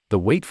The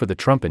wait for the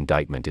Trump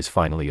indictment is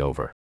finally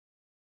over.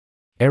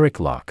 Eric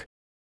Locke.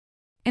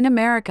 In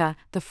America,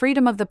 the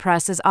freedom of the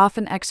press is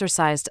often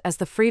exercised as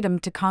the freedom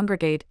to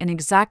congregate in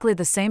exactly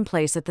the same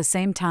place at the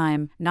same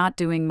time, not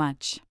doing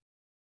much.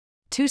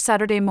 2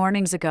 Saturday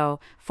mornings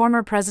ago,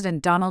 former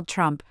President Donald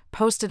Trump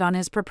posted on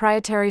his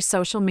proprietary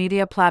social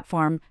media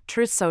platform,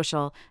 Truth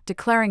Social,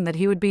 declaring that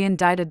he would be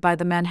indicted by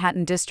the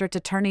Manhattan District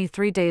Attorney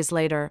 3 days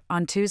later,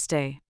 on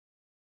Tuesday.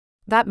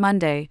 That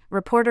Monday,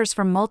 reporters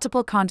from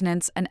multiple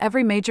continents and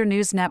every major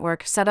news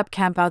network set up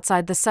camp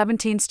outside the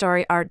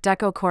 17-story Art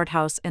Deco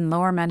courthouse in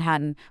Lower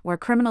Manhattan, where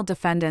criminal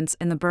defendants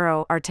in the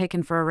borough are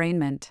taken for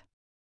arraignment.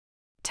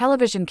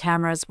 Television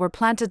cameras were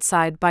planted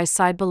side by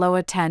side below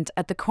a tent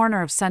at the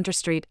corner of Center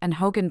Street and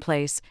Hogan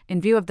Place,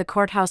 in view of the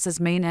courthouse's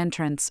main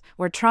entrance,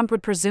 where Trump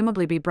would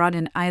presumably be brought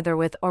in either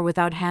with or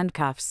without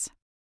handcuffs.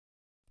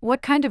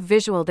 What kind of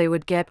visual they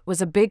would get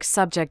was a big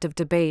subject of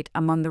debate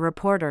among the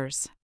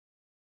reporters.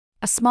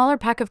 A smaller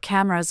pack of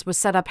cameras was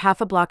set up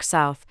half a block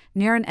south,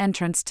 near an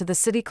entrance to the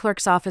city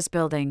clerk's office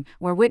building,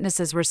 where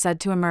witnesses were said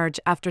to emerge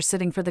after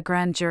sitting for the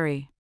grand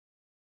jury.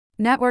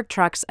 Network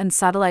trucks and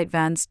satellite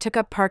vans took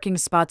up parking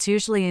spots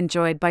usually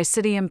enjoyed by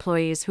city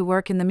employees who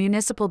work in the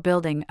municipal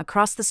building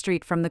across the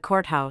street from the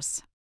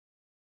courthouse.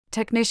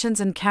 Technicians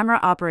and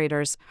camera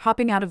operators,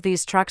 hopping out of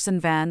these trucks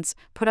and vans,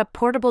 put up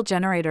portable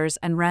generators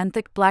and ran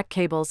thick black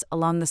cables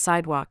along the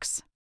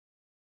sidewalks.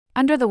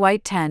 Under the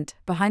white tent,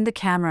 behind the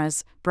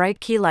cameras, bright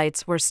key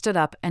lights were stood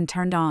up and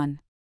turned on.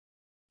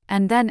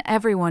 And then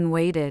everyone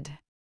waited.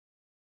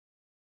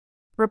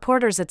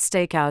 Reporters at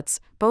stakeouts,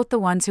 both the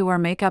ones who wear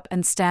makeup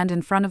and stand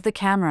in front of the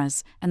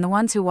cameras, and the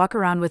ones who walk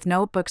around with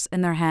notebooks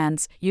in their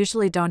hands,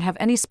 usually don't have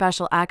any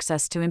special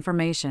access to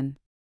information.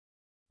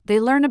 They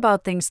learn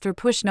about things through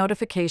push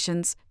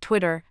notifications,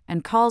 Twitter,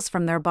 and calls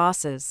from their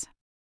bosses.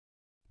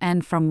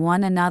 And from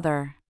one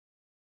another.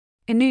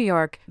 In New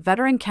York,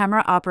 veteran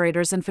camera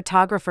operators and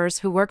photographers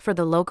who work for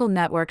the local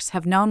networks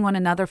have known one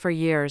another for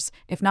years,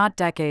 if not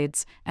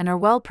decades, and are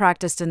well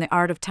practiced in the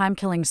art of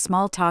time-killing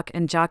small talk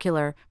and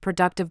jocular,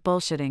 productive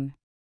bullshitting.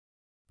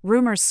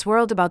 Rumors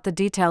swirled about the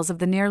details of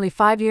the nearly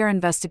 5-year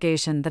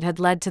investigation that had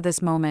led to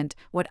this moment,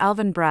 what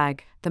Alvin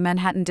Bragg, the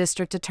Manhattan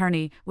District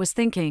Attorney, was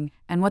thinking,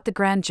 and what the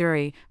grand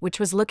jury, which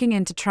was looking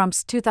into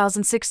Trump's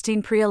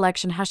 2016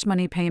 pre-election hush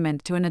money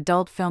payment to an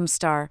adult film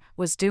star,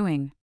 was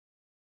doing.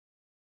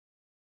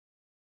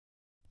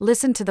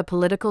 Listen to the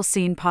Political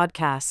Scene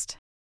podcast.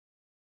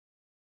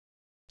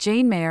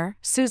 Jane Mayer,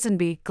 Susan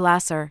B.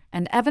 Glasser,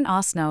 and Evan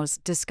Osnos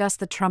discuss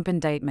the Trump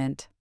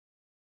indictment.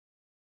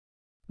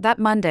 That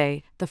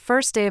Monday, the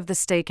first day of the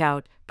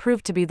stakeout,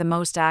 proved to be the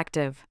most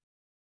active.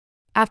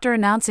 After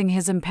announcing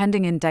his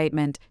impending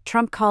indictment,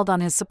 Trump called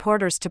on his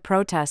supporters to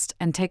protest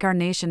and take our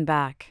nation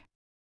back.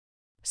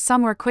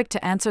 Some were quick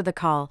to answer the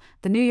call.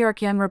 The New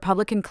York Young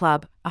Republican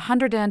Club, a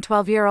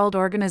 112-year-old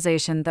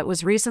organization that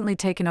was recently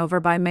taken over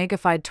by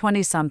megafied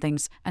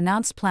 20-somethings,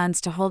 announced plans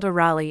to hold a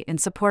rally in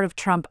support of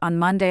Trump on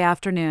Monday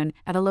afternoon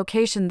at a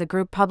location the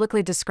group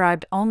publicly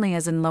described only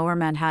as in Lower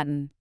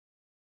Manhattan.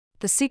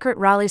 The secret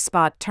rally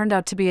spot turned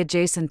out to be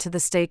adjacent to the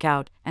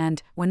stakeout,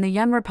 and, when the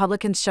Young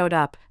Republicans showed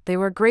up, they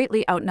were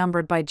greatly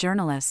outnumbered by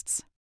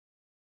journalists.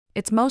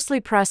 It's mostly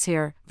press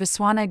here,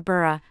 Viswanag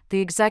Burra, the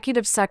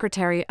executive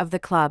secretary of the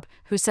club,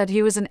 who said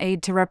he was an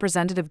aide to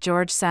Representative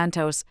George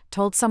Santos,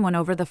 told someone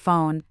over the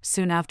phone,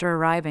 soon after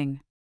arriving.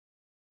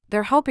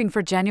 They're hoping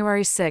for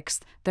January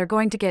 6th, they're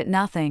going to get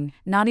nothing,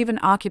 not even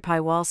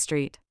Occupy Wall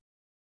Street.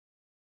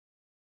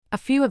 A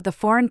few of the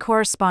foreign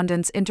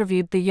correspondents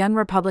interviewed the Young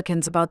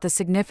Republicans about the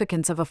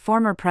significance of a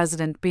former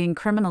president being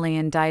criminally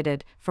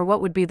indicted, for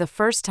what would be the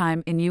first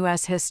time in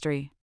U.S.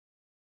 history.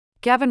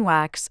 Gavin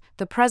Wax,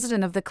 the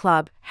president of the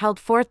club, held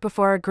forth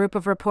before a group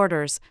of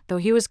reporters, though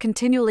he was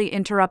continually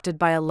interrupted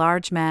by a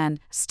large man,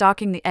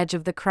 stalking the edge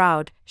of the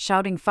crowd,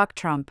 shouting "Fuck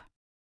Trump"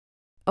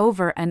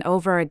 over and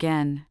over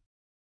again.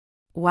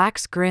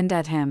 Wax grinned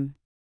at him.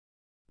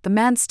 The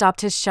man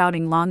stopped his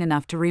shouting long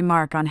enough to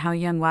remark on how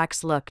young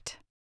Wax looked.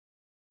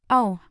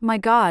 "Oh, my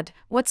God,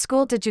 what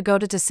school did you go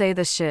to say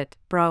this shit,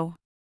 bro?"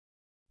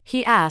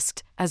 he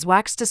asked, as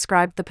Wax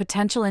described the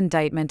potential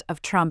indictment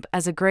of Trump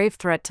as a grave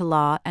threat to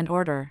law and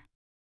order.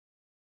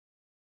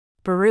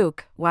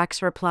 "Baruch,"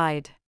 Wax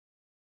replied.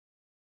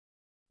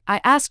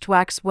 I asked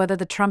Wax whether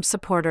the Trump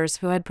supporters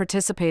who had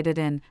participated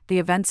in the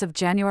events of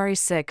January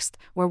 6th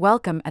were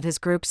welcome at his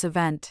group's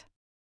event.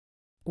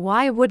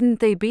 "Why wouldn't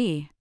they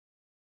be?"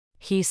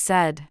 he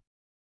said.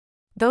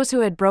 Those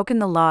who had broken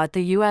the law at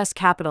the U.S.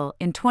 Capitol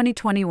in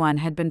 2021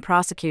 had been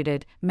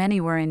prosecuted,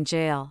 many were in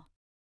jail.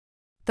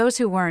 Those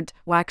who weren't,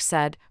 Wax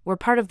said, were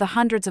part of the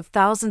hundreds of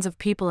thousands of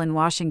people in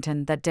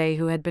Washington that day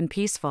who had been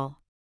peaceful.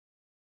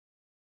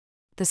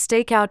 The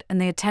stakeout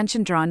and the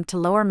attention drawn to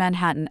Lower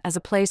Manhattan as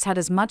a place had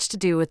as much to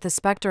do with the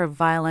specter of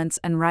violence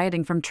and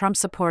rioting from Trump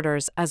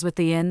supporters as with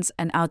the ins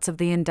and outs of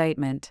the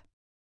indictment.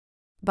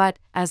 But,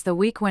 as the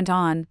week went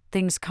on,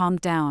 things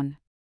calmed down.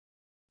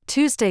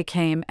 Tuesday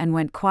came and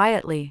went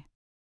quietly.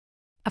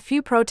 A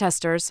few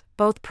protesters,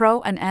 both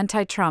pro and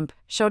anti-Trump,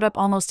 showed up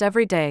almost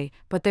every day,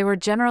 but they were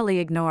generally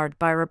ignored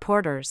by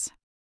reporters.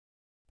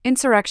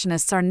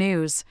 Insurrectionists are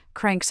news,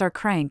 cranks are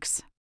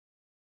cranks.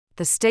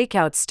 The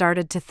stakeout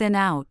started to thin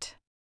out.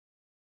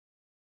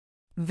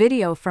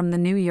 Video from The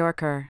New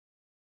Yorker.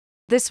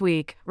 This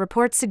week,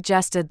 reports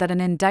suggested that an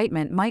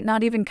indictment might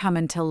not even come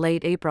until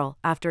late April,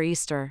 after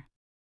Easter.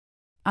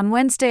 On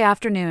Wednesday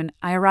afternoon,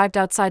 I arrived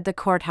outside the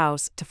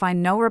courthouse to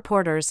find no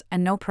reporters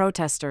and no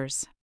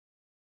protesters.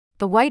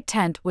 The white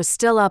tent was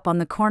still up on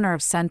the corner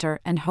of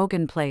Center and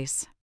Hogan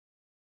Place.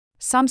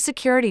 Some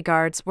security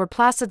guards were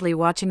placidly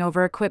watching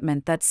over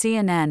equipment that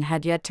CNN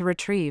had yet to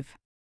retrieve.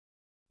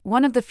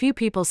 One of the few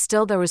people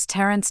still there was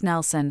Terrence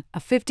Nelson, a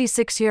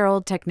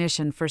 56-year-old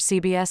technician for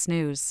CBS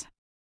News.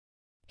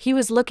 He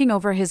was looking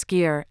over his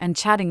gear and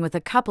chatting with a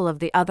couple of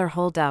the other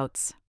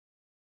holdouts.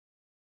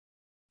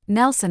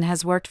 Nelson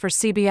has worked for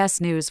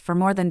CBS News for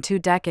more than 2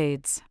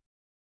 decades.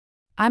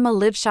 "I'm a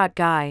live shot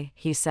guy,"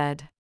 he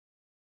said.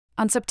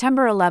 On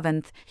September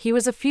 11th, he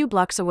was a few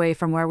blocks away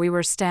from where we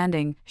were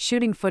standing,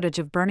 shooting footage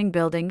of burning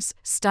buildings,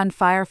 stunned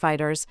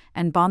firefighters,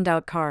 and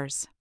bombed-out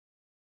cars.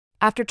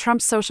 After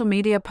Trump's social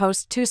media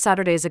post 2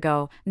 Saturdays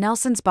ago,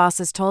 Nelson's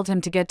bosses told him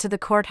to get to the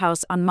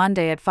courthouse on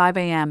Monday at 5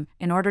 a.m.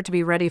 in order to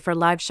be ready for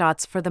live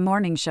shots for the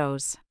morning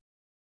shows.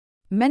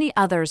 Many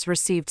others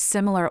received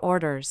similar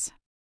orders.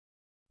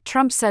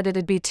 Trump said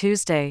it'd be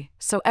Tuesday,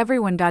 so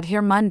everyone got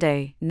here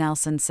Monday,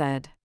 Nelson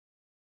said.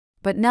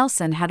 But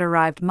Nelson had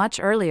arrived much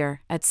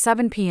earlier, at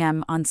 7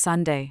 p.m. on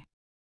Sunday.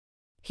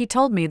 He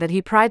told me that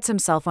he prides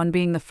himself on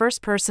being the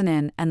first person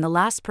in and the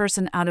last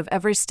person out of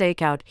every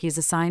stakeout he's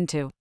assigned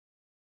to.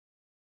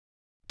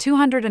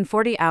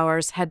 240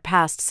 hours had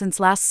passed since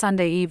last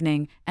Sunday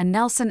evening, and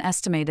Nelson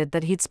estimated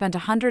that he'd spent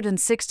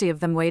 160 of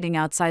them waiting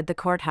outside the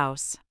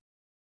courthouse.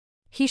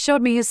 He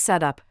showed me his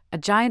setup, a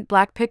giant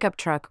black pickup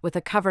truck with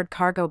a covered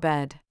cargo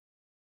bed.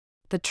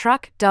 The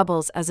truck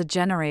doubles as a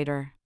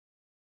generator.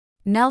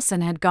 Nelson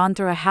had gone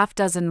through a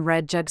half-dozen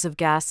red jugs of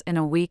gas in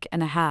a week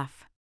and a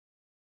half.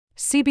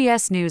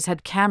 CBS News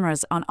had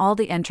cameras on all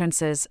the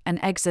entrances and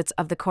exits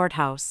of the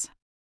courthouse.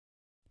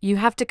 "You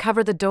have to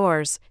cover the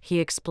doors," he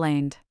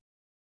explained.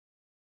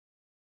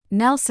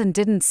 Nelson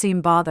didn't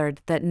seem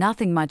bothered that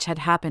nothing much had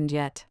happened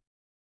yet.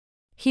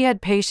 He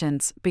had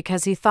patience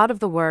because he thought of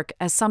the work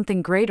as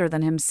something greater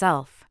than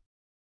himself.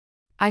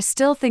 "I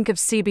still think of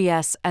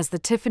CBS as the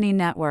Tiffany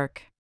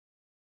network,"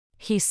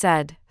 he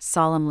said,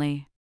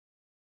 solemnly.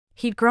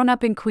 He'd grown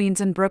up in Queens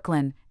and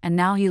Brooklyn, and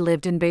now he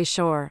lived in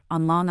Bayshore,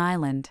 on Long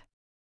Island.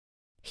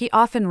 He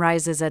often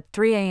rises at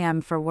 3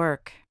 a.m. for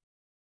work.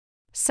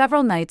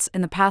 Several nights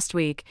in the past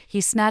week, he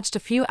snatched a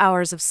few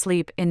hours of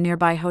sleep in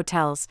nearby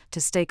hotels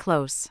to stay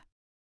close.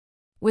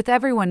 With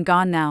everyone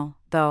gone now,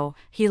 though,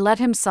 he let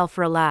himself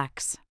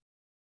relax.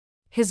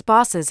 His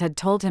bosses had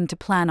told him to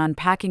plan on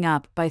packing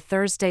up by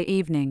Thursday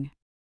evening.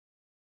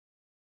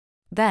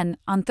 Then,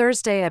 on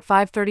Thursday at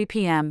 5:30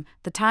 p.m.,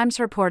 the Times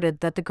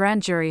reported that the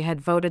grand jury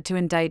had voted to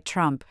indict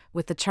Trump,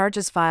 with the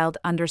charges filed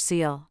under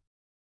seal.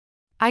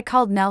 I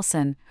called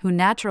Nelson, who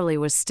naturally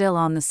was still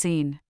on the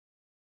scene.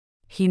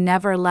 He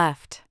never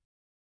left.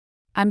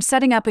 "I'm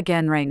setting up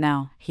again right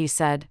now," he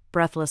said,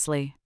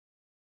 breathlessly.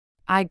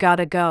 "I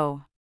gotta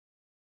go."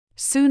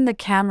 Soon the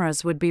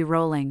cameras would be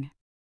rolling.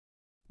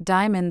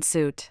 Diamond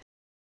suit.